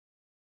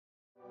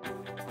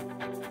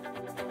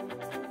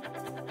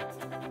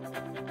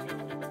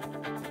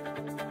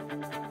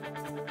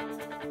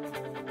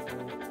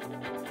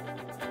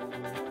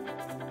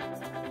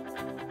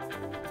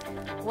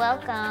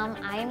Welcome.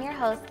 I am your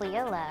host,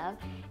 Leia Love,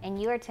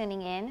 and you are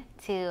tuning in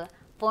to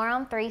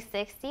Forum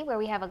 360, where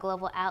we have a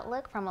global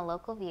outlook from a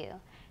local view.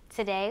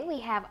 Today we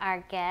have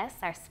our guest,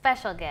 our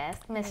special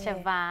guest, Miss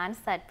Siobhan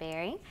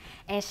Sudberry,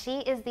 and she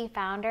is the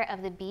founder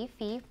of the Be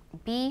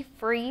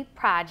Free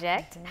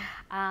Project.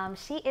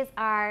 She is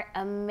our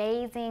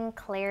amazing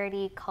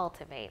clarity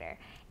cultivator,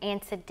 and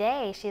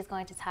today she's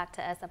going to talk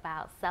to us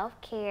about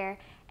self-care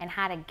and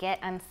how to get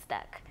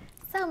unstuck.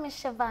 So, Ms.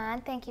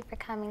 Siobhan, thank you for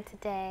coming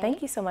today.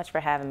 Thank you so much for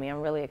having me. I'm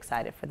really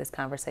excited for this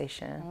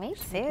conversation. Me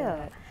too.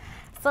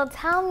 So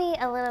tell me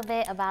a little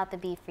bit about the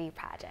Be Free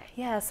Project.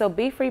 Yeah, so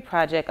Be Free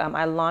Project,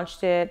 I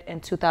launched it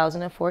in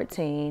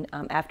 2014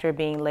 after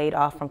being laid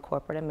off from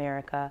corporate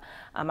America.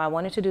 I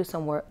wanted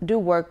to do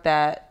work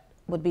that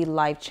would be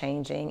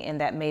life-changing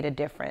and that made a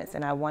difference,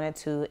 and I wanted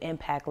to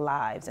impact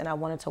lives, and I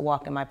wanted to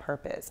walk in my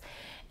purpose.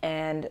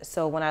 And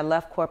so when I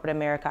left corporate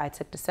America, I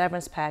took the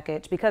severance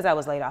package. Because I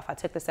was laid off, I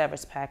took the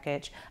severance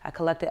package, I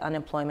collected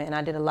unemployment, and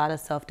I did a lot of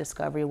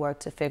self-discovery work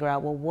to figure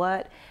out, well,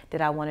 what did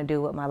I want to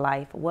do with my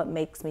life? What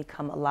makes me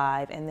come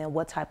alive? And then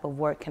what type of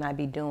work can I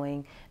be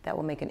doing that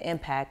will make an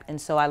impact? And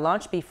so I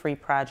launched Be Free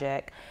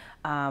Project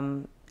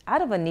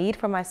out of a need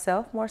for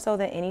myself more so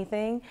than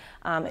anything.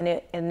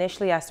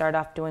 Initially I started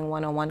off doing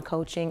one-on-one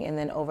coaching, and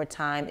then over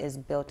time is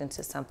built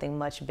into something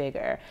much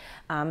bigger.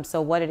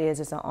 So what it is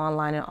an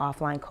online and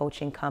offline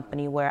coaching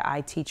company where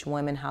I teach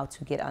women how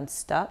to get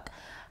unstuck,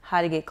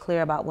 how to get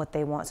clear about what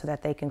they want so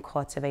that they can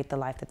cultivate the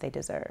life that they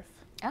deserve.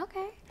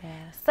 Okay.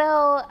 Yeah.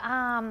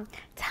 So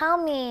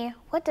tell me,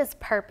 what does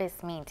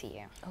purpose mean to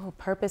you? Oh,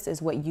 purpose is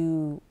what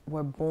you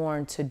were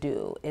born to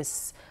do.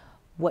 It's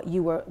what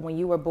you were, when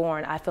you were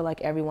born. I feel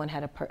like everyone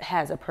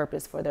has a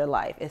purpose for their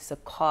life. It's a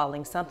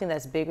calling, something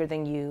that's bigger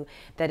than you,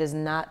 that is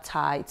not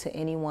tied to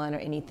anyone or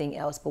anything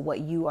else, but what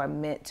you are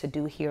meant to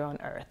do here on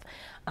earth.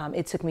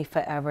 It took me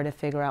forever to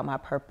figure out my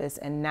purpose,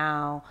 and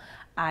now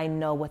I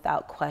know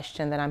without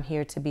question that I'm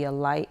here to be a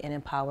light and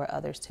empower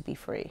others to be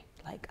free.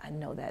 Like, I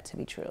know that to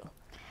be true.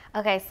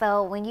 Okay,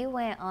 so when you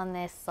went on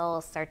this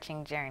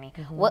soul-searching journey,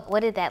 what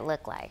did that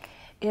look like?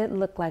 It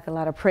looked like a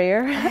lot of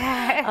prayer,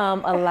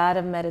 a lot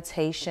of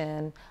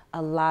meditation,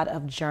 a lot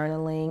of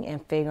journaling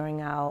and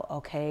figuring out,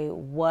 okay,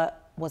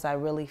 what was I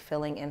really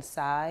feeling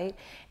inside?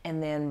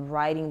 And then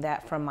writing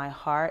that from my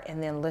heart,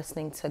 and then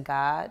listening to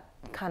God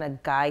kind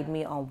of guide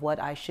me on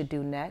what I should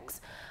do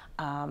next.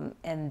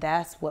 And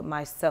that's what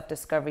my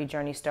self-discovery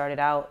journey started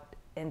out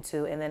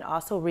into, and then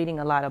also reading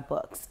a lot of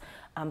books.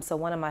 So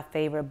one of my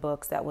favorite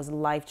books that was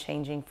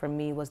life-changing for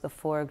me was The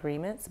 4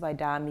 Agreements by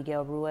Don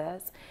Miguel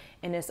Ruiz.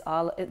 And this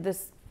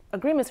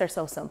agreements are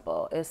so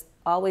simple. It's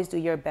always do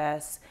your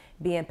best,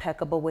 be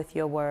impeccable with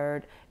your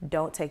word,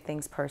 don't take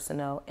things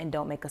personal, and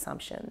don't make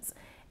assumptions.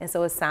 And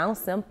so it sounds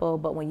simple,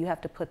 but when you have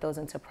to put those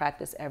into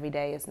practice every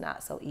day, it's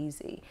not so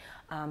easy.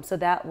 So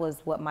that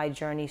was what my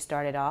journey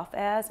started off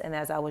as. And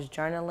as I was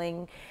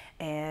journaling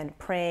and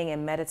praying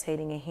and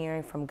meditating and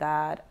hearing from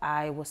God,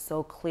 I was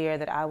so clear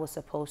that I was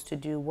supposed to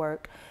do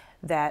work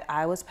that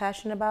I was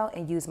passionate about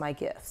and use my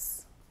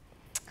gifts.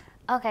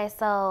 Okay,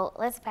 so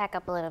let's back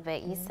up a little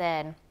bit. You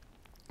said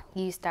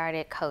you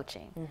started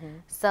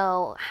coaching.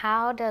 So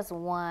how does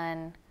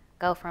one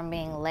go from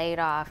being laid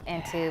off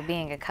into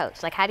being a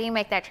coach? Like, how do you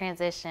make that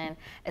transition,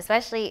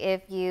 especially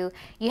if you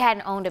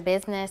hadn't owned a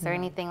business or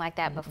anything like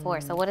that before?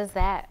 So what does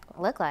that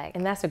look like?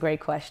 And that's a great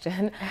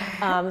question.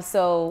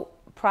 So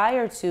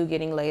prior to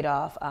getting laid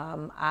off,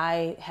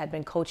 I had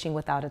been coaching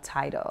without a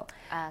title.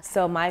 Okay.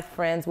 So my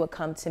friends would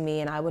come to me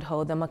and I would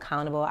hold them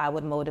accountable. I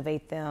would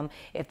motivate them.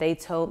 If they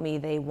told me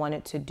they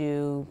wanted to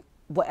do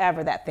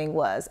whatever that thing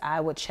was, I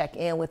would check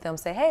in with them,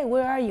 say, hey,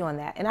 where are you on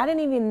that? And I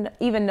didn't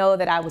even know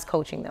that I was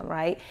coaching them,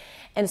 right?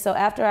 And so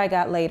after I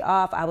got laid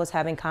off, I was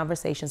having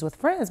conversations with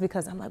friends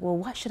because I'm like, well,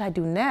 what should I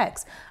do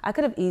next? I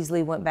could have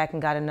easily went back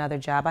and got another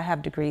job. I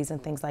have degrees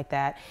and things like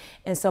that.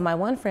 And so my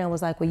one friend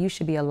was like, well, you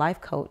should be a life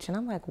coach. And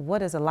I'm like,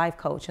 what is a life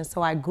coach? And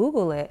so I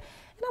Google it.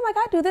 And I'm like,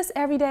 I do this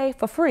every day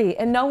for free,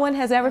 and no one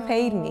has ever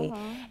paid me.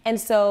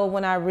 And so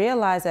when I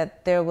realized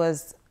that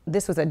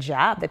this was a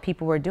job that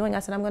people were doing, I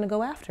said, I'm going to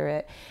go after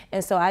it.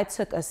 And so I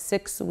took a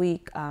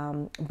 6-week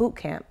boot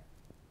camp,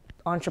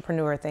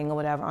 entrepreneur thing or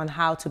whatever, on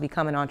how to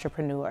become an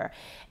entrepreneur.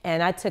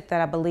 And I took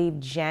that, I believe,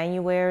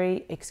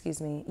 January of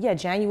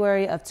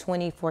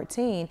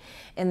 2014.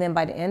 And then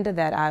by the end of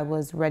that, I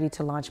was ready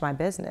to launch my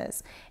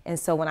business. And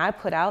so when I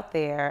put out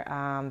there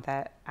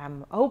that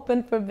I'm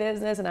open for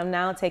business and I'm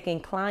now taking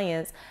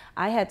clients,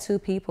 I had 2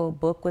 people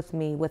book with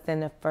me within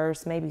the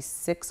first maybe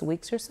 6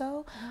 weeks or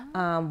so.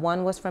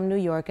 One was from New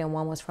York and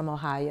one was from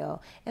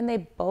Ohio. And they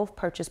both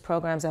purchased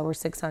programs that were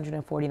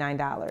 $649.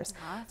 Awesome.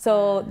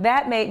 So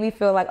that made me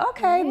feel like,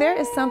 okay, there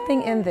is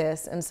something in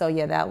this. And so,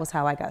 yeah, that was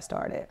how I got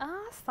started.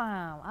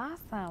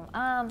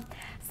 Awesome.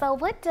 So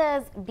what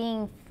does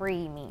being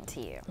free mean to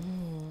you?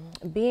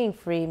 Being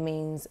free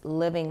means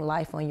living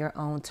life on your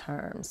own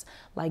terms,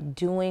 like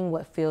doing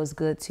what feels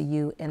good to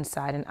you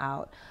inside and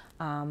out.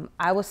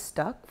 I was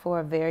stuck for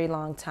a very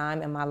long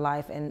time in my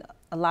life, and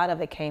a lot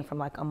of it came from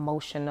like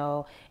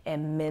emotional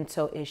and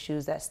mental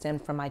issues that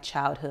stemmed from my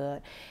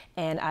childhood.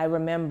 And I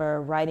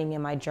remember writing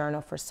in my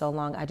journal for so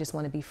long, I just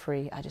want to be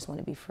free. I just want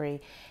to be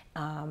free.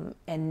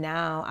 And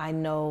now I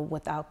know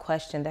without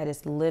question that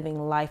it's living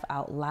life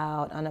out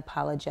loud,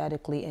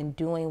 unapologetically, and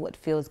doing what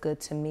feels good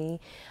to me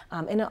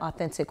in an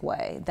authentic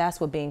way. That's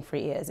what being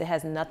free is. It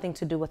has nothing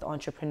to do with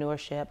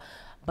entrepreneurship,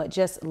 but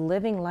just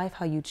living life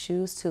how you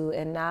choose to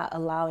and not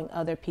allowing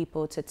other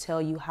people to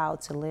tell you how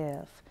to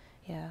live.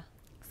 Yeah.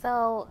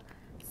 So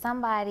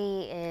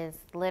somebody is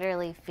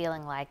literally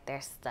feeling like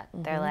they're stuck.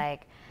 They're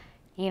like,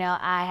 you know,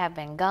 I have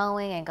been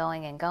going and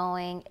going and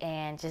going,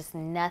 and just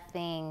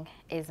nothing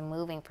is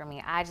moving for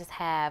me. I just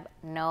have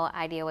no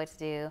idea what to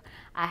do.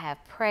 I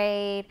have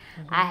prayed,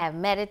 I have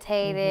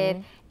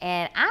meditated,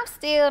 and I'm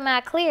still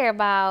not clear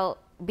about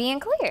being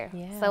clear.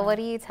 Yeah. So what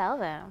do you tell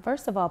them?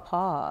 First of all,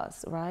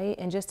 pause, right?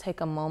 And just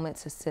take a moment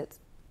to sit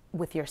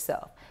with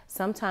yourself.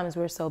 Sometimes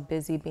we're so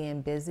busy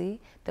being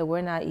busy that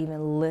we're not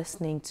even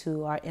listening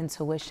to our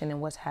intuition and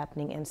what's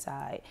happening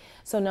inside.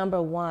 So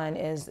number one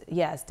is,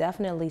 yes,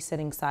 definitely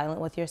sitting silent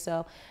with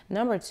yourself.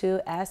 Number two,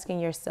 asking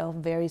yourself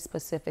very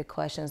specific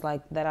questions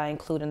like that I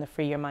include in the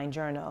Free Your Mind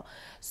journal.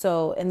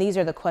 So, and these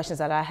are the questions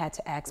that I had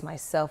to ask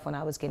myself when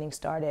I was getting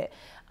started.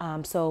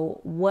 So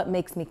what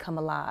makes me come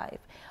alive?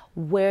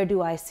 Where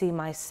do I see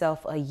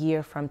myself a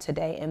year from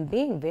today? And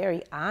being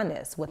very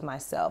honest with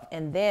myself.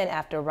 And then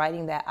after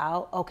writing that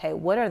out, okay,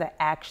 what are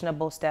the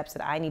actionable steps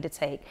that I need to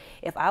take?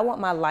 If I want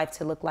my life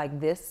to look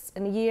like this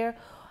in a year,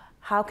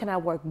 how can I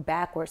work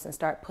backwards and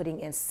start putting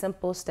in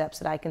simple steps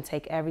that I can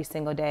take every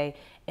single day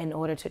in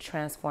order to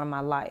transform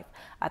my life?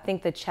 I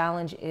think the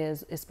challenge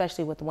is,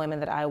 especially with women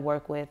that I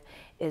work with,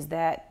 is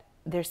that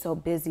they're so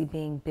busy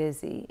being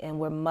busy, and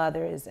we're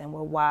mothers and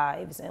we're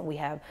wives and we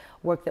have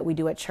work that we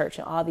do at church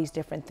and all these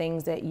different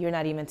things that you're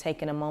not even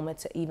taking a moment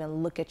to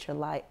even look at your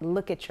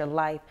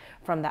life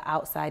from the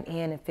outside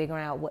in and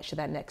figuring out what should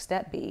that next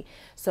step be.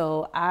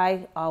 So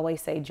I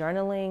always say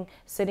journaling,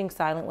 sitting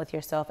silent with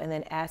yourself, and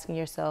then asking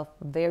yourself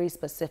very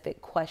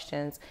specific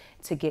questions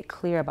to get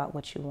clear about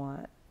what you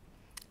want.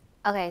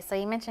 Okay, so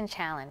you mentioned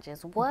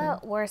challenges.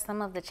 What were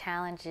some of the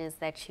challenges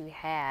that you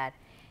had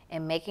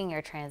in making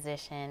your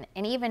transition,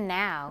 and even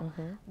now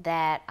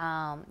that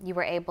you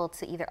were able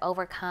to either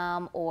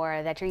overcome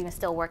or that you're even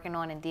still working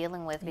on and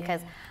dealing with? Because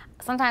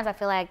sometimes I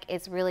feel like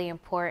it's really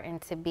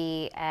important to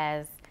be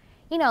as,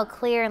 you know,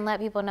 clear and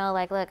let people know,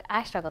 like, look,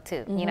 I struggle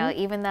too. You know,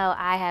 even though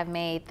I have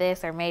made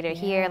this or made it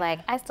here, like,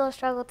 I still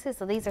struggle too.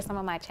 So these are some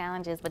of my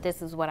challenges, but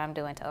this is what I'm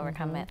doing to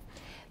overcome it.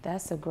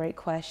 That's a great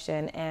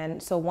question.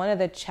 And so one of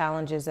the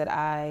challenges that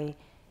I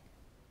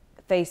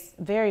faced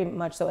very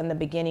much so in the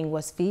beginning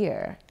was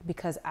fear,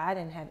 because I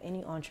didn't have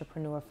any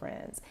entrepreneur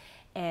friends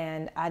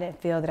and I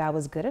didn't feel that I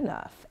was good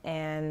enough.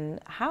 And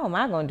how am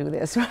I going to do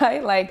this,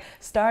 right? Like,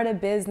 start a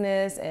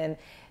business and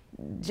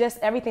just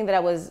everything that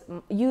I was,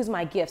 use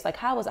my gifts. Like,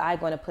 how was I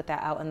going to put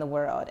that out in the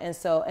world? And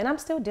so, and I'm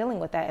still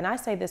dealing with that. And I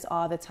say this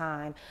all the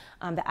time,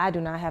 that I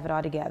do not have it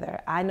all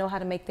together. I know how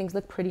to make things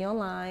look pretty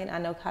online. I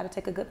know how to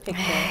take a good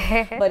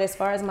picture. But as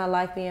far as my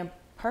life being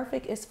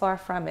perfect is far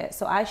from it.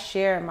 So I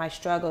share my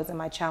struggles and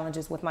my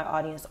challenges with my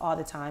audience all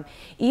the time,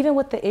 even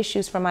with the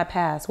issues from my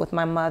past with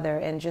my mother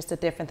and just the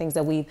different things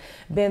that we've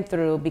been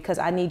through, because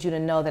I need you to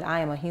know that I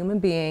am a human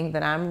being,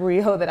 that I'm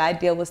real, that I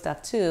deal with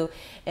stuff too.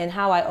 And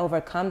how I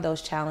overcome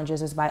those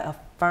challenges is by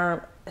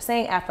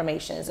saying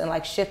affirmations and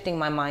like shifting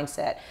my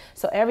mindset.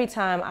 So every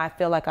time I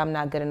feel like I'm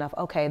not good enough,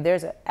 okay,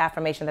 there's an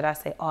affirmation that I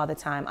say all the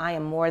time. I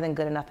am more than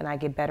good enough and I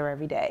get better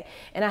every day.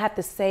 And I have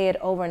to say it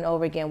over and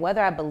over again,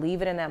 whether I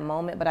believe it in that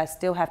moment, but I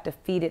still have to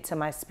feed it to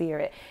my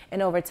spirit.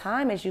 And over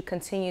time, as you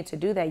continue to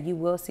do that, you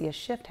will see a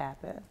shift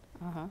happen.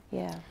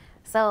 Yeah.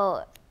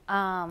 So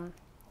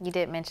you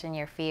did mention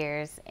your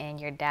fears and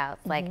your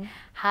doubts. Like,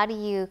 how do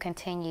you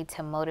continue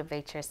to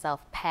motivate yourself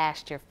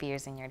past your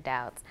fears and your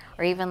doubts?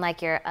 Or even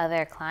like your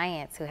other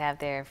clients who have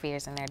their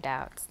fears and their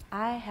doubts?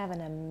 I have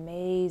an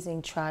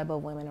amazing tribe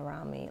of women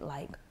around me,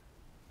 like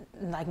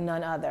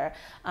none other.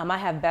 I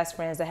have best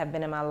friends that have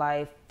been in my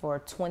life for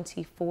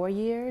 24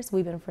 years.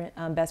 We've been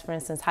best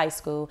friends since high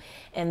school.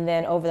 And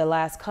then over the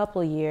last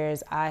couple of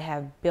years, I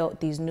have built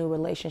these new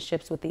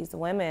relationships with these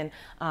women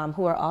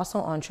who are also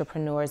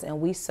entrepreneurs,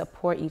 and we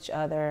support each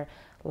other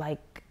like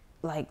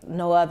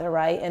no other,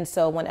 right? And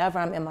so whenever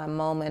I'm in my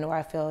moment or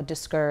I feel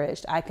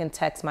discouraged, I can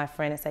text my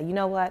friend and say, you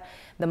know what,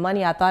 the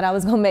money I thought I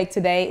was gonna make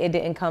today, it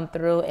didn't come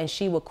through. And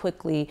she will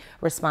quickly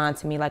respond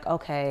to me like,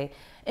 okay,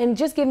 and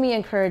just give me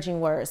encouraging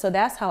words. So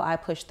that's how I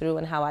push through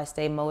and how I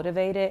stay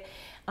motivated.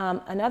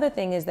 Another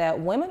thing is that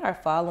women are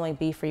following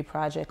Be Free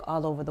Project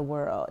all over the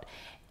world.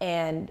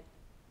 And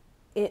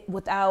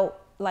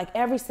without like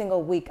every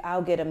single week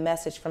I'll get a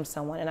message from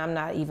someone, and I'm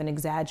not even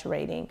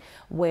exaggerating,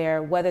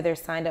 where whether they're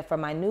signed up for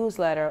my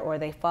newsletter or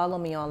they follow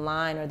me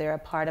online or they're a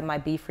part of my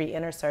Be Free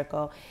inner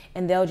circle,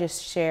 and they'll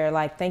just share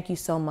like, thank you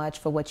so much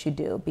for what you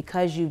do.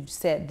 Because you've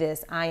said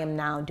this, I am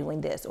now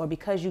doing this. Or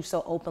because you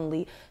so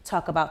openly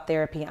talk about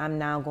therapy, I'm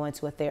now going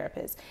to a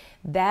therapist.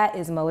 That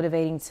is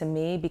motivating to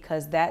me,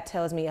 because that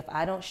tells me if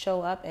I don't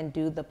show up and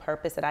do the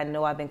purpose that I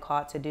know I've been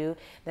called to do,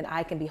 then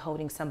I can be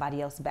holding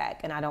somebody else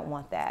back, and I don't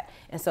want that.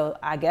 And so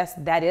I guess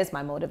that is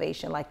my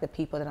motivation, like the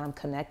people that I'm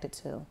connected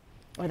to,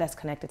 or that's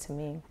connected to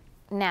me.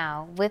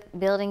 Now, with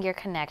building your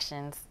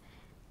connections,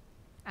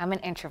 I'm an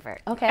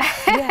introvert. Okay,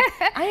 yeah,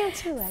 I am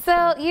too, actually.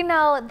 So, you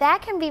know,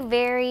 that can be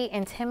very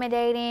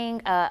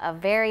intimidating, a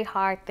very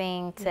hard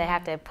thing to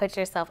have to put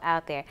yourself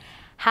out there.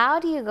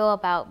 How do you go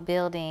about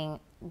building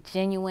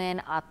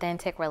genuine,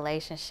 authentic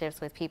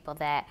relationships with people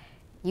that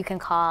you can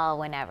call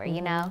whenever,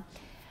 you know?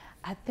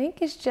 I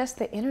think it's just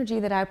the energy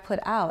that I put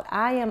out.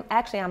 I'm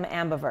an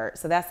ambivert,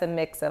 so that's a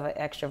mix of an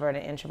extrovert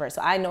and introvert.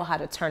 So I know how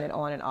to turn it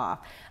on and off.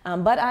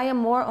 But I am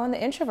more on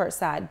the introvert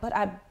side. But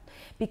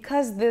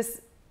because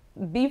this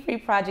Be Free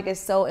project is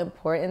so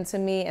important to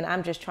me, and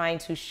I'm just trying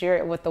to share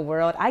it with the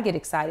world, I get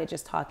excited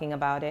just talking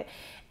about it.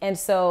 And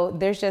so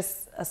there's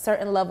just a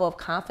certain level of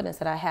confidence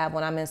that I have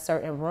when I'm in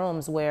certain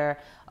rooms where,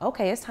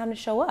 okay, it's time to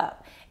show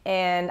up.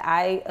 And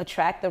I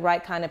attract the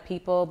right kind of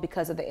people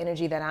because of the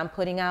energy that I'm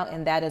putting out,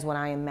 and that is what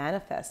I am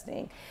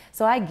manifesting.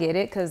 So I get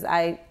it, because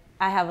I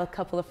have a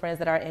couple of friends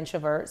that are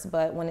introverts,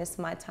 but when it's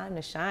my time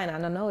to shine, I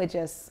don't know, it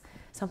just,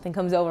 something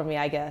comes over me,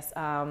 I guess.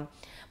 But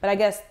I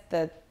guess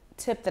the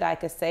tip that I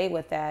could say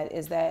with that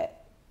is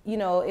that, you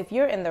know, if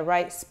you're in the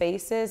right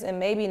spaces, and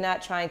maybe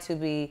not trying to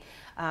be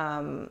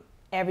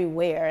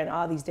everywhere in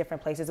all these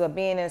different places, but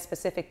being in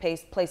specific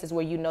places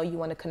where you know you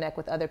want to connect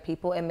with other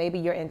people, and maybe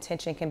your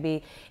intention can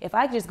be, if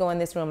I just go in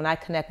this room and I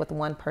connect with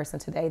one person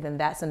today, then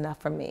that's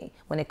enough for me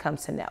when it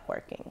comes to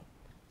networking.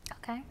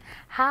 Okay.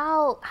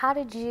 How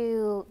did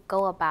you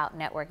go about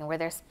networking? Were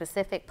there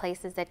specific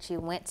places that you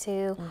went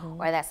to,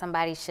 or that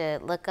somebody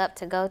should look up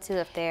to go to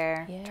if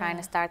they're trying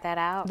to start that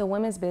out? The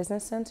Women's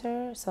Business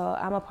Center. So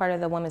I'm a part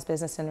of the Women's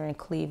Business Center in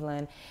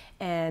Cleveland,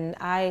 and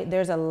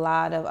there's a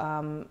lot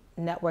of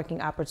networking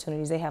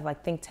opportunities. They have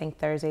like Think Tank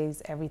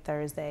Thursdays every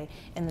Thursday,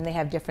 and then they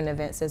have different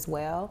events as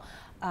well.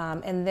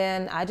 And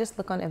then I just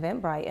look on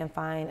Eventbrite and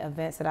find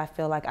events that I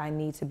feel like I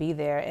need to be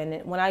there.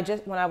 And when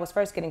I was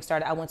first getting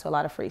started, I went to a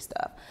lot of free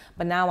stuff.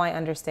 But now I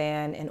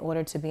understand, in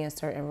order to be in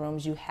certain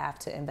rooms, you have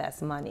to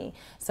invest money.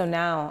 So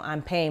now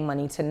I'm paying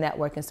money to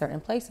network in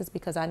certain places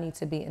because I need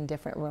to be in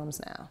different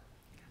rooms now.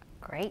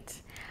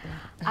 Great.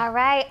 All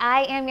right,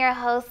 I am your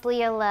host,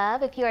 Leia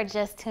Love. If you are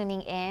just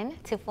tuning in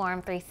to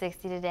Forum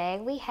 360 today,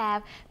 we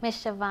have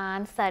Miss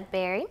Siobhan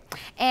Sudberry,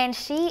 and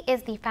she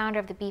is the founder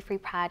of the Be Free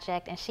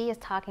Project, and she is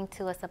talking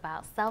to us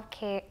about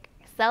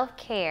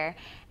self-care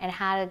and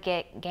how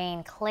to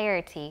gain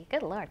clarity.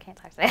 Good Lord, can't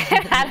talk today.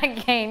 How to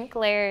gain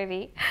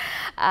clarity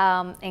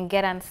and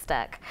get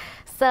unstuck.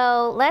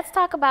 So let's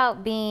talk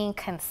about being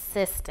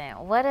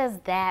consistent. What does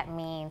that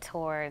mean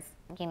towards,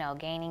 you know,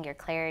 gaining your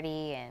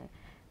clarity and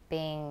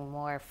being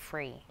more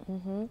free?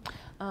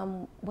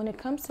 When it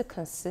comes to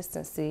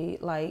consistency,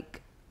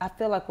 like, I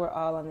feel like we're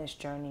all on this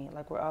journey,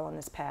 like we're all on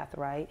this path,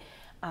 right?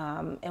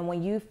 And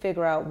when you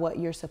figure out what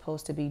you're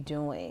supposed to be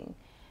doing,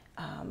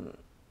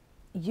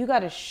 you got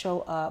to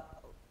show up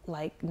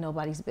like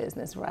nobody's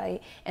business,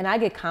 right? And I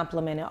get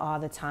complimented all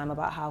the time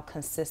about how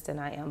consistent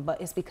I am,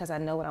 but it's because I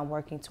know what I'm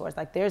working towards.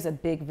 Like, there's a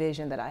big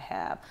vision that I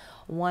have.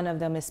 One of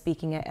them is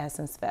speaking at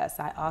Essence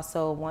Fest. I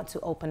also want to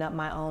open up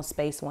my own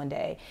space one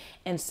day.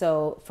 And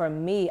so for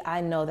me,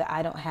 I know that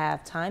I don't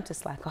have time to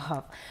slack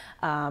off.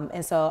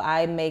 And so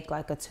I make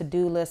like a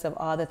to-do list of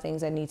all the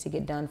things I need to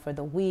get done for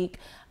the week.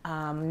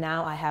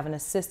 Now I have an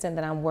assistant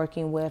that I'm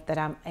working with that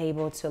I'm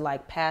able to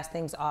like pass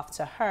things off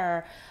to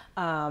her.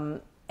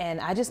 And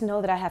I just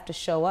know that I have to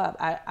show up.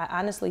 I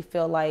honestly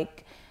feel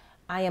like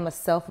I am a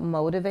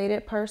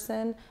self-motivated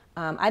person.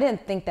 I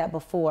didn't think that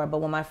before, but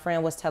when my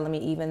friend was telling me,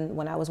 even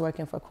when I was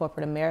working for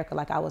corporate America,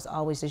 like I was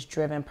always this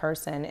driven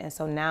person. And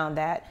so now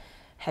that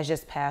has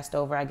just passed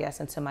over, I guess,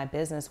 into my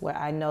business, where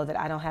I know that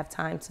I don't have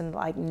time to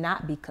like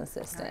not be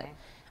consistent.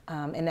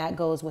 Right. And that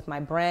goes with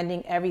my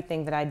branding.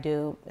 Everything that I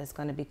do is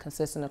going to be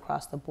consistent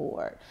across the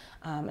board.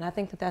 And I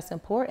think that that's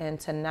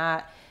important, to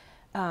not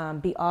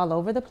be all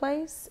over the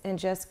place and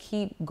just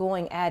keep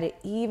going at it,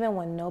 even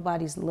when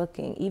nobody's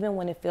looking, even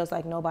when it feels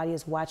like nobody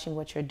is watching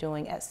what you're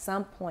doing. At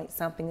some point,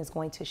 something is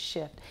going to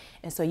shift.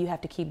 And so you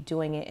have to keep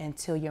doing it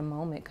until your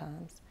moment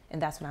comes.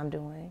 And that's what I'm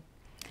doing.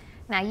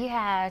 Now, you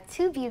have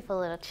two beautiful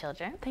little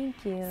children.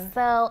 Thank you.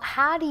 So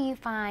how do you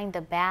find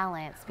the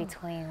balance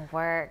between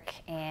work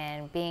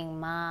and being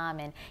mom?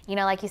 And, you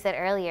know, like you said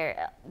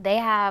earlier,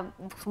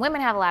 women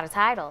have a lot of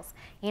titles,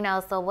 you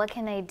know, so what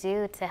can they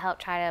do to help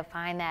try to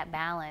find that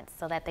balance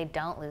so that they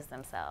don't lose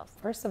themselves?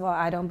 First of all,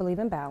 I don't believe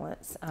in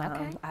balance.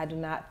 Okay. I do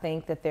not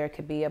think that there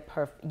could be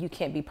you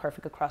can't be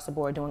perfect across the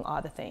board doing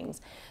all the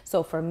things.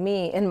 So for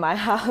me, in my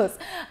house,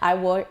 I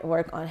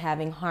work on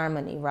having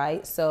harmony,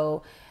 right?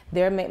 So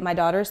My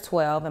daughter's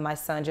 12 and my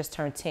son just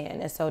turned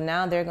 10. And so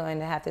now they're going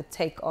to have to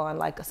take on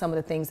like some of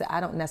the things that I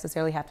don't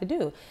necessarily have to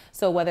do.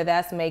 So whether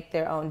that's make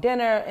their own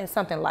dinner and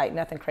something light,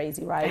 nothing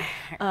crazy, right?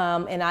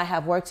 And I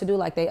have work to do,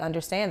 like they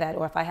understand that.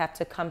 Or if I have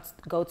to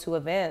go to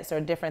events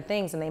or different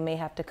things and they may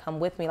have to come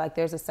with me, like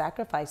there's a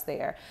sacrifice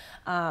there.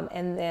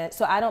 And then,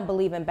 so I don't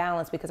believe in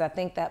balance because I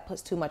think that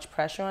puts too much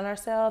pressure on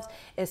ourselves,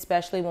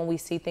 especially when we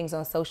see things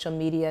on social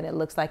media and it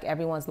looks like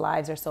everyone's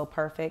lives are so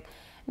perfect.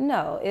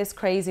 No, it's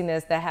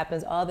craziness that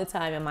happens all the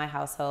time in my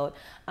household.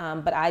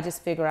 But I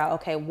just figure out,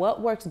 okay, what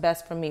works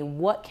best for me?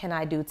 What can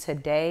I do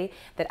today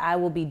that I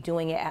will be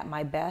doing it at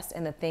my best?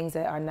 And the things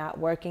that are not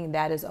working,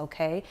 that is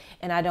okay.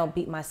 And I don't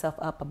beat myself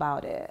up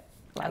about it.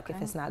 Like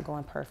if it's not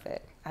going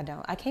perfect, I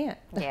can't.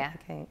 Yeah. I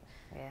can't.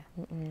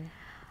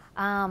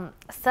 Yeah.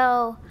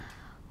 So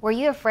were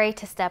you afraid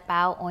to step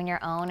out on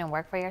your own and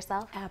work for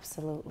yourself?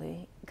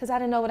 Absolutely. Because I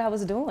didn't know what I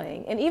was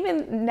doing. And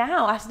even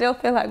now, I still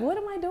feel like, what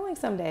am I doing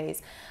some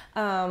days?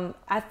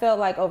 I felt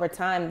like over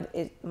time,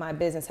 my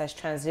business has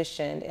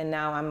transitioned. And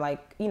now I'm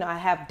like, I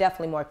have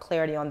definitely more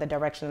clarity on the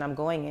direction that I'm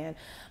going in.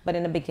 But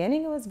in the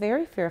beginning, it was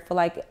very fearful.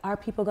 Like, are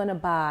people going to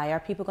buy? Are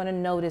people going to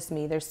notice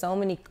me? There's so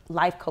many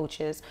life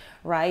coaches,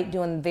 right,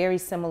 doing very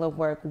similar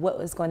work.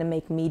 What is going to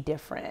make me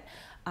different?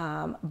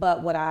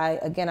 But I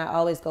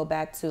always go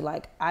back to,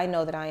 like, I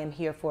know that I am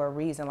here for a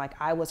reason. Like,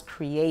 I was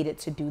created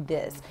to do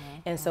this.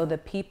 And so the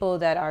people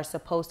that are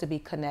supposed to be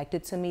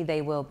connected to me,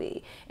 they will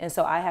be. And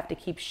so I have to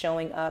keep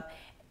showing up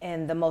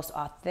in the most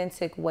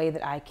authentic way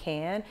that I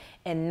can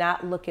and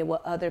not look at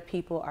what other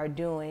people are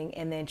doing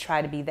and then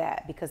try to be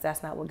that, because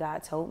that's not what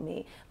God told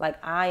me. Like,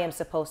 I am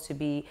supposed to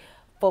be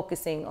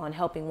focusing on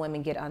helping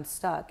women get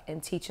unstuck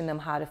and teaching them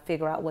how to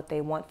figure out what they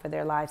want for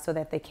their lives so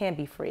that they can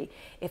be free.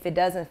 If it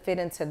doesn't fit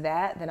into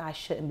that, then I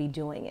shouldn't be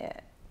doing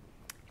it.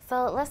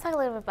 So let's talk a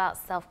little bit about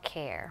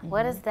self-care.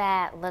 What does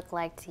that look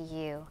like to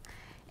you?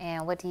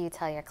 And what do you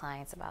tell your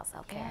clients about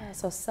self-care? Yeah,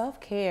 so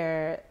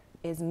self-care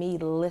is me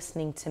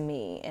listening to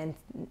me and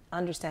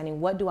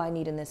understanding what do I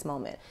need in this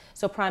moment.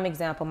 So prime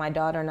example, my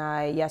daughter and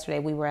I, yesterday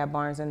we were at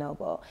Barnes &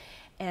 Noble.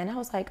 And I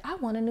was like, I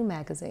want a new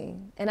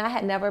magazine. And I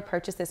had never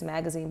purchased this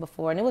magazine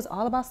before. And it was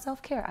all about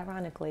self-care,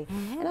 ironically.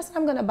 And I said,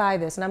 I'm going to buy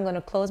this. And I'm going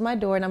to close my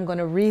door and I'm going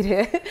to read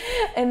it.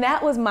 And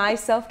that was my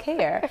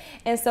self-care.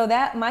 And so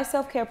that my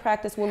self-care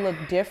practice will look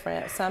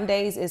different. Some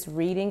days it's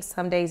reading.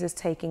 Some days it's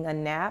taking a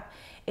nap.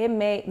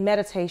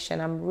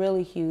 Meditation, I'm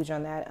really huge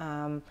on that.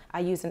 I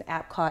use an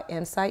app called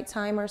Insight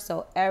Timer.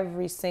 So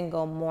every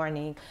single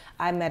morning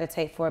I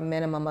meditate for a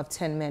minimum of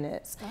 10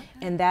 minutes. Okay.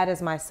 And that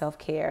is my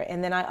self-care.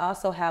 And then I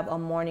also have a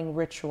morning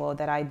ritual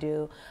that I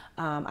do.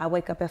 I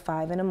wake up at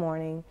 5 in the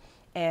morning.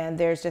 And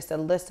there's just a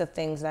list of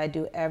things that I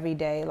do every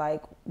day,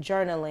 like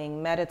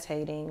journaling,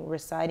 meditating,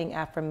 reciting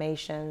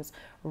affirmations,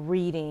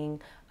 reading,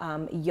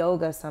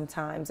 yoga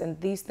sometimes, and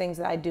these things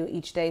that I do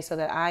each day so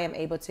that I am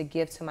able to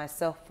give to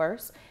myself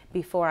first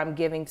before I'm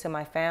giving to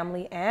my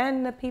family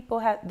and the people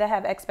that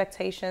have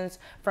expectations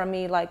from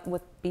me, like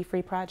with Be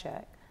Free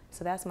Project.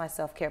 So that's my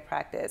self-care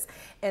practice.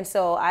 And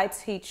so I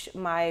teach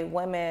my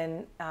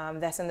women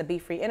that's in the Be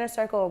Free Inner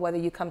Circle, or whether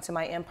you come to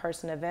my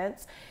in-person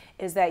events,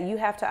 is that you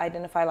have to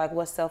identify like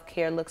what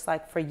self-care looks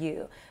like for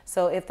you.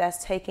 So if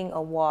that's taking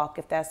a walk,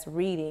 if that's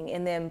reading,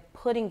 and then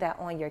putting that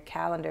on your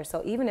calendar.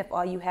 So even if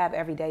all you have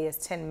every day is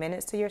 10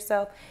 minutes to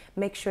yourself,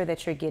 make sure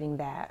that you're getting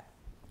that.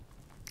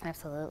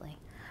 Absolutely.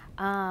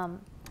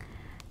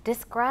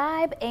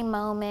 Describe a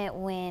moment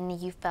when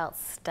you felt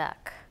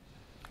stuck.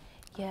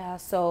 Yeah,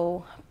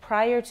 so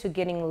prior to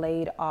getting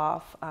laid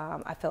off,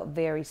 I felt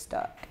very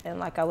stuck. And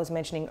like I was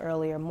mentioning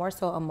earlier, more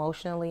so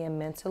emotionally and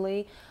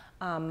mentally.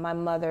 My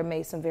mother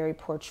made some very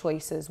poor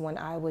choices when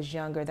I was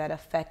younger that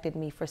affected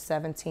me for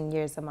 17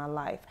 years of my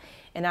life.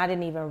 And I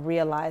didn't even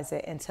realize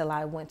it until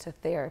I went to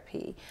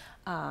therapy.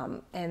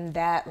 And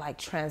that like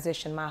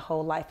transitioned my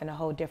whole life in a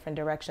whole different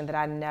direction that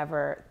I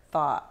never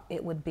thought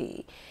it would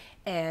be.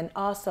 And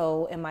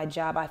also in my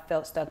job, I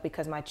felt stuck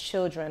because my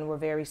children were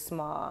very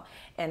small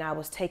and I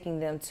was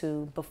taking them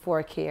to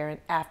before care and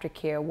after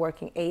care,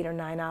 working 8 or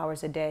 9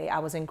 hours a day. I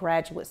was in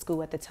graduate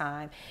school at the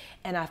time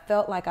and I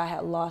felt like I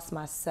had lost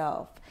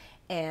myself.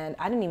 And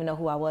I didn't even know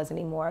who I was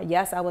anymore.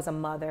 Yes, I was a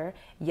mother.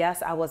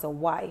 Yes, I was a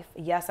wife.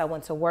 Yes, I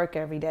went to work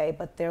every day,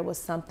 but there was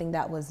something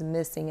that was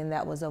missing and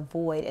that was a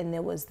void. And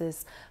there was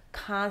this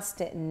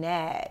constant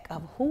nag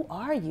of who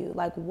are you?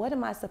 Like, what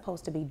am I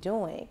supposed to be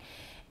doing?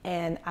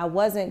 And I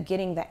wasn't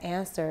getting the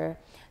answer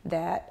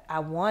that I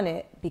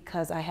wanted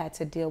because I had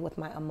to deal with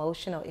my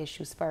emotional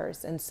issues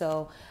first. And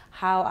so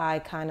how I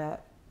kind of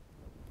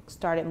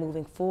started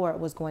moving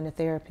forward was going to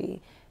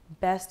therapy.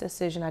 Best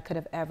decision I could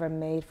have ever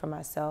made for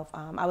myself.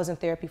 I was in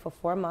therapy for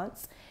 4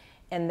 months,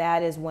 and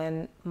that is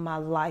when my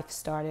life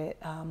started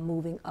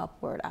moving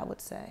upward, I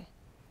would say.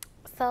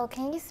 So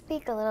can you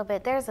speak a little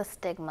bit, there's a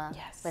stigma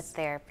Yes. with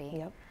therapy.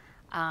 Yep.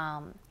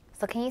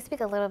 So can you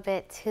speak a little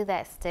bit to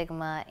that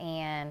stigma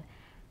and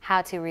how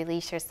to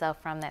release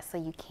yourself from that so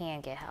you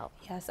can get help.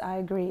 Yes, I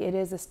agree. It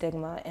is a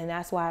stigma, and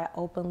that's why I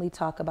openly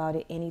talk about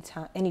it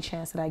anytime, any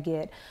chance that I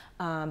get,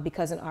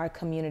 because in our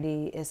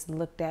community, it's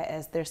looked at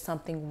as there's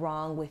something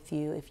wrong with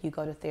you if you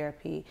go to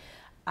therapy.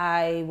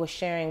 I was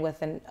sharing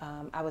with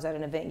I was at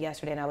an event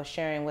yesterday, and I was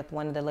sharing with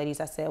one of the ladies.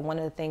 I said one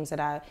of the things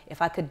that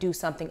if I could do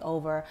something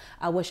over,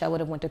 I wish I would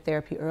have went to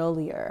therapy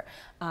earlier.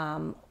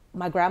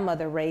 My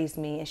grandmother raised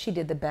me, and she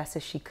did the best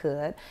as she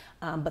could,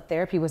 but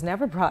therapy was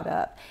never brought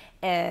up.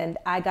 And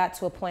I got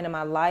to a point in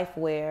my life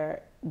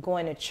where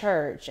going to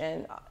church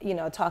and, you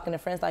know, talking to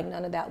friends, like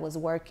none of that was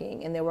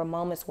working. And there were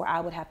moments where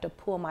I would have to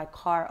pull my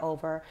car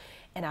over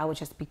and I would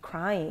just be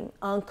crying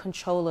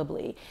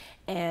uncontrollably.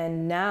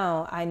 And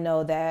now I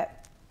know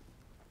that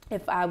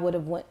if I would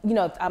have went, you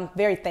know, I'm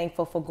very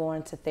thankful for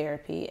going to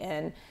therapy.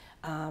 And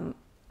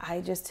I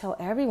just tell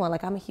everyone,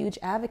 like, I'm a huge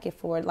advocate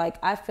for it. Like,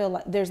 I feel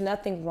like there's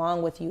nothing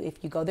wrong with you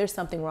if you go. There's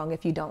something wrong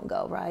if you don't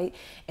go, right?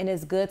 And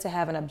it's good to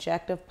have an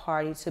objective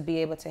party to be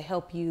able to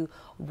help you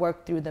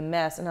work through the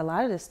mess. And a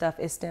lot of this stuff,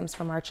 it stems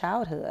from our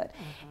childhood.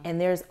 And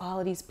there's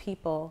all of these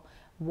people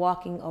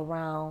walking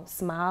around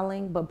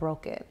smiling but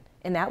broken.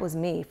 And that was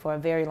me for a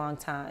very long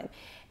time.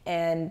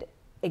 And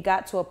it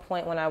got to a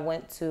point when I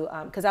went to,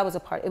 because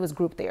it was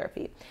group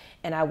therapy.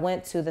 And I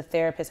went to the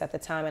therapist at the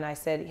time and I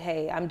said,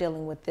 hey, I'm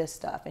dealing with this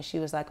stuff. And she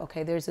was like,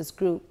 okay, there's this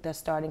group that's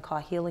starting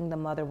called Healing the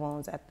Mother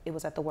Wounds. It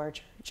was at the Word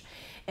Church.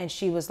 And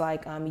she was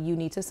like, you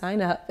need to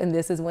sign up and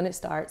this is when it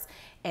starts.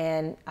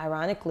 And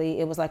ironically,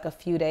 it was like a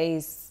few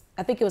days,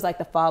 I think it was like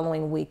the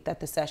following week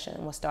that the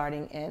session was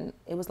starting, and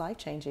it was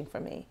life-changing for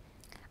me.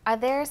 Are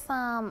there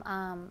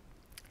some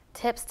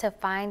tips to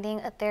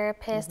finding a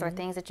therapist or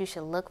things that you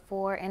should look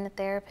for in a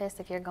therapist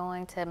if you're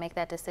going to make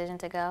that decision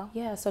to go?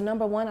 Yeah, so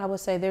number one, I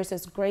would say there's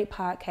this great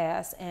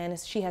podcast, and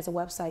she has a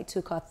website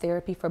too called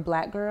Therapy for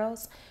Black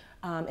Girls.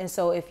 And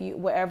so if you,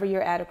 wherever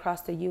you're at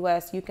across the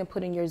U.S., you can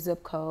put in your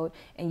zip code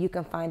and you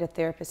can find a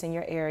therapist in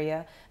your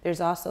area. There's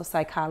also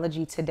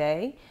Psychology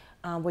Today,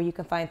 where you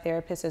can find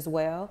therapists as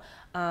well.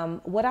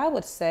 What I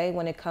would say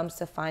when it comes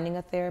to finding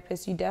a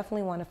therapist, you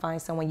definitely want to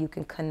find someone you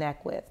can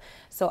connect with.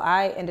 So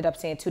I ended up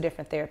seeing 2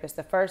 different therapists.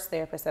 The first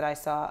therapist that I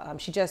saw,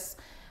 she just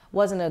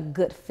wasn't a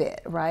good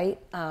fit, right?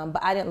 But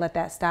I didn't let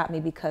that stop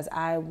me because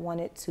I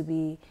wanted to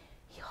be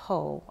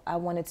whole. I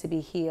wanted to be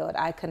healed.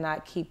 I could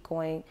not keep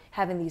going,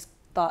 having these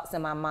thoughts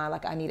in my mind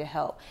like I needed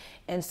help.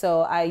 And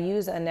so I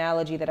use an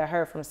analogy that I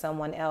heard from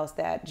someone else,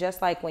 that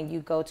just like when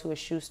you go to a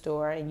shoe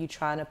store and you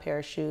try on a pair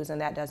of shoes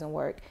and that doesn't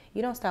work,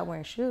 you don't stop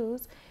wearing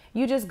shoes.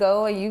 You just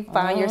go and you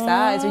find your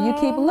size, or you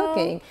keep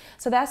looking.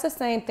 So that's the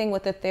same thing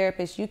with a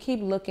therapist. You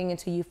keep looking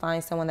until you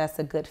find someone that's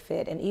a good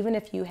fit. And even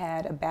if you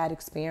had a bad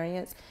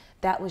experience,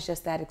 that was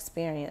just that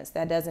experience.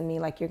 That doesn't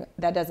mean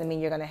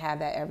you're going to have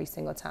that every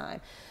single time.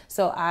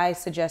 So I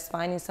suggest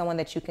finding someone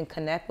that you can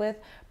connect with.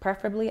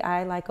 Preferably,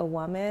 I like a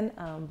woman,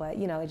 but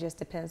you know, it just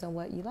depends on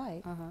what you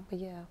like. But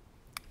yeah.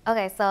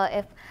 Okay, so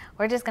if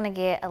we're just going to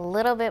get a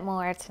little bit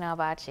more to know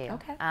about you.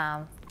 Okay.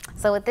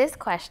 So with this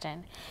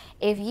question,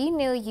 if you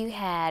knew you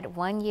had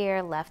 1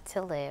 year left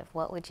to live,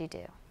 what would you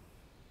do?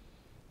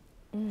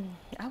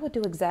 I would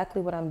do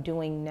exactly what I'm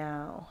doing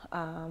now,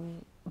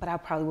 but I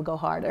probably would go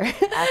harder.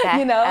 Okay.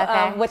 You know,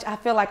 okay. which I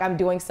feel like I'm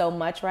doing so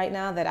much right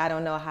now that I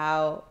don't know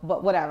how,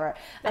 but whatever.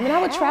 I mean,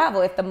 I would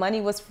travel. If the money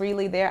was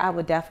freely there, I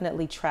would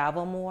definitely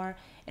travel more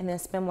and then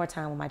spend more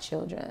time with my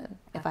children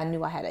if I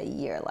knew I had a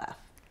year left.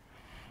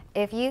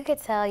 If you could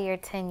tell your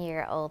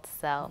 10-year-old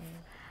self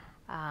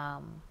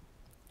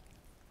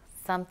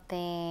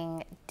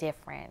something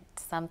different,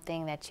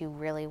 something that you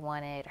really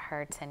wanted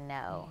her to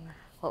know,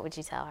 what would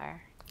you tell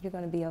her? You're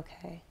going to be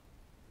okay.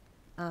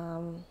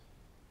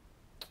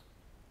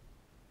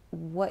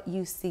 What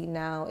you see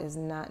now is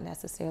not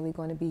necessarily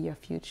going to be your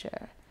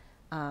future.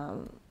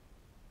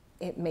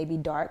 It may be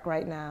dark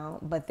right now,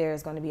 but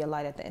there's going to be a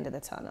light at the end of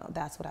the tunnel.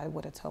 That's what I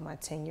would have told my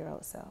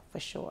 10-year-old self, for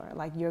sure.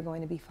 Like, you're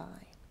going to be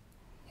fine.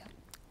 Yep.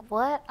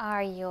 What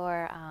are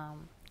your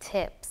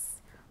tips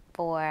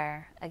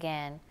for,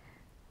 again,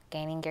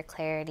 gaining your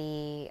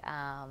clarity,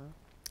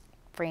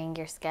 freeing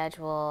your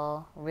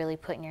schedule, really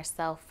putting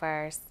yourself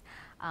first,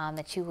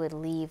 that you would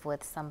leave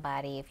with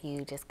somebody if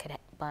you just could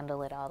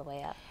bundle it all the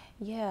way up?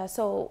 Yeah,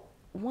 so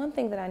one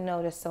thing that I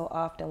notice so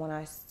often when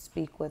I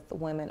speak with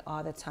women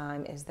all the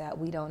time is that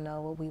we don't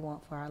know what we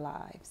want for our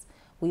lives.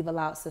 We've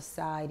allowed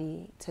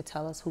society to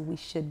tell us who we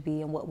should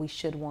be and what we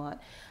should want.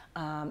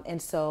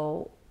 And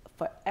so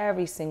for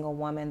every single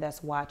woman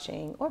that's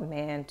watching, or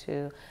man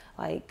too,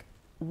 like,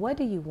 what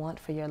do you want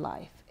for your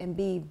life? And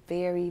be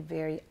very,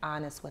 very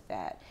honest with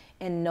that.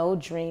 And no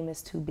dream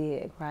is too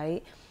big,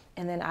 right?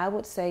 And then I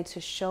would say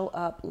to show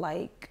up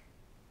like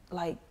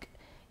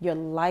your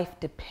life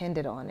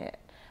depended on it.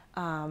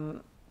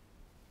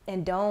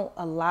 And don't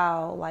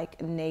allow like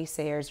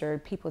naysayers or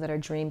people that are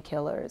dream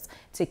killers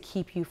to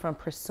keep you from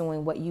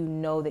pursuing what you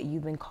know that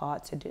you've been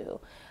called to do.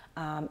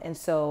 And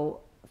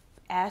so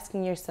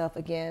asking yourself,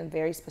 again,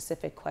 very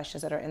specific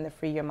questions that are in the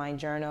Free Your Mind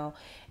journal,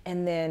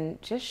 and then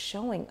just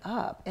showing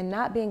up and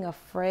not being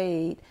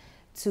afraid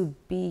to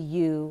be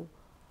you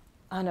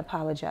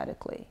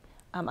Unapologetically.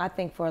 I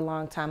think for a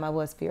long time I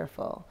was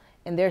fearful,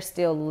 and there's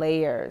still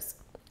layers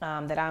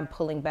that I'm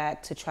pulling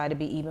back to try to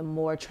be even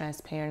more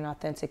transparent and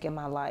authentic in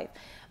my life.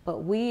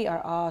 But we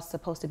are all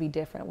supposed to be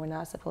different. We're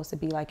not supposed to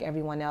be like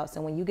everyone else.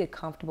 And when you get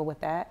comfortable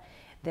with that,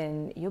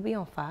 then you'll be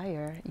on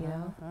fire, you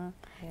know?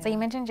 So you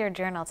mentioned your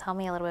journal. Tell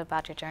me a little bit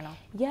about your journal.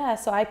 Yeah,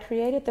 so I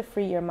created the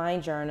Free Your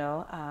Mind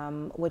Journal,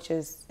 which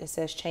is, it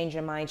says change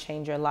your mind,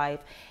 change your life.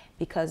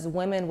 Because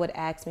women would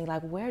ask me,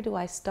 like, where do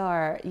I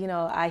start? You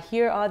know, I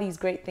hear all these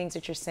great things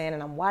that you're saying,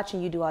 and I'm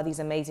watching you do all these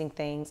amazing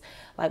things,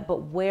 like,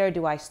 but where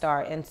do I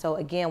start? And so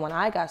again, when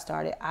I got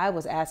started, I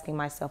was asking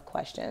myself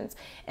questions,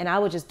 and I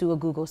would just do a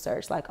Google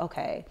search, like,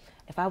 okay,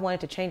 if I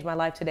wanted to change my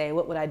life today,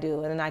 what would I do?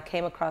 And then I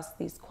came across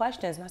these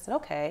questions, and I said,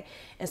 okay.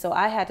 And so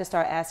I had to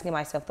start asking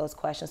myself those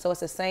questions. So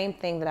it's the same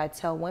thing that I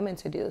tell women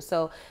to do.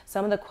 So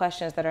some of the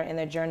questions that are in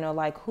the journal,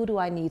 like, who do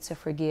I need to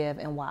forgive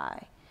and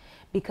why?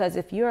 Because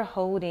if you're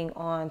holding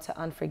on to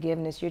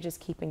unforgiveness, you're just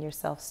keeping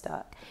yourself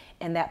stuck.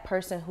 And that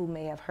person who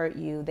may have hurt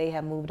you, they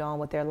have moved on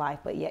with their life,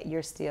 but yet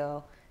you're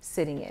still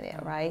sitting in it,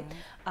 right?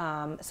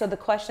 So the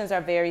questions are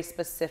very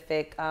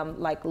specific,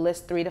 like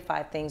list 3 to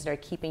 5 things that are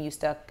keeping you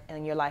stuck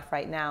in your life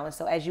right now. And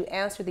so as you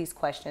answer these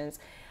questions,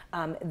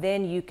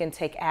 then you can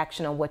take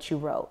action on what you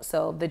wrote.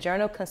 So the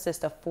journal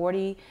consists of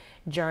 40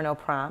 journal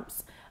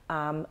prompts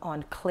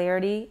on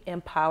clarity,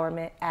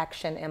 empowerment,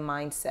 action, and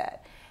mindset.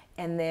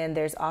 And then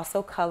there's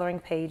also coloring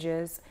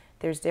pages,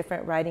 there's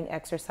different writing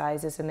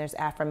exercises, and there's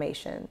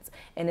affirmations.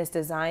 And it's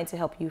designed to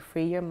help you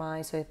free your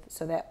mind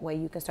so that way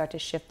you can start to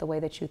shift the way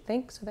that you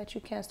think so that you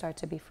can start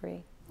to be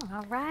free.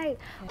 All right.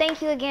 Yeah.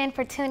 Thank you again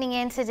for tuning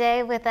in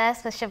today with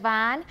us with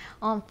Siobhan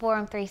on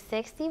Forum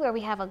 360, where we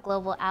have a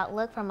global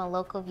outlook from a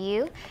local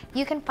view.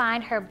 You can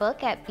find her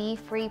book at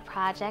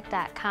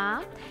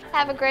BeFreeProject.com.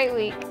 Have a great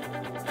week.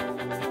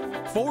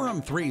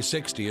 Forum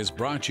 360 is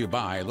brought to you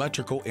by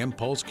Electrical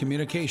Impulse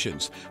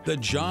Communications, the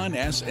John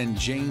S. and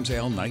James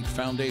L. Knight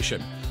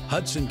Foundation,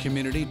 Hudson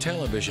Community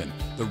Television,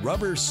 the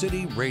Rubber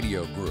City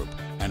Radio Group,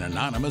 an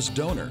anonymous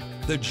donor,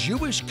 the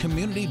Jewish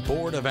Community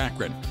Board of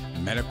Akron,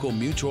 Medical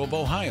Mutual of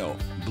Ohio,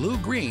 Blue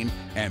Green,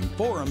 and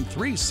Forum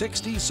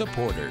 360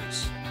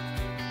 supporters.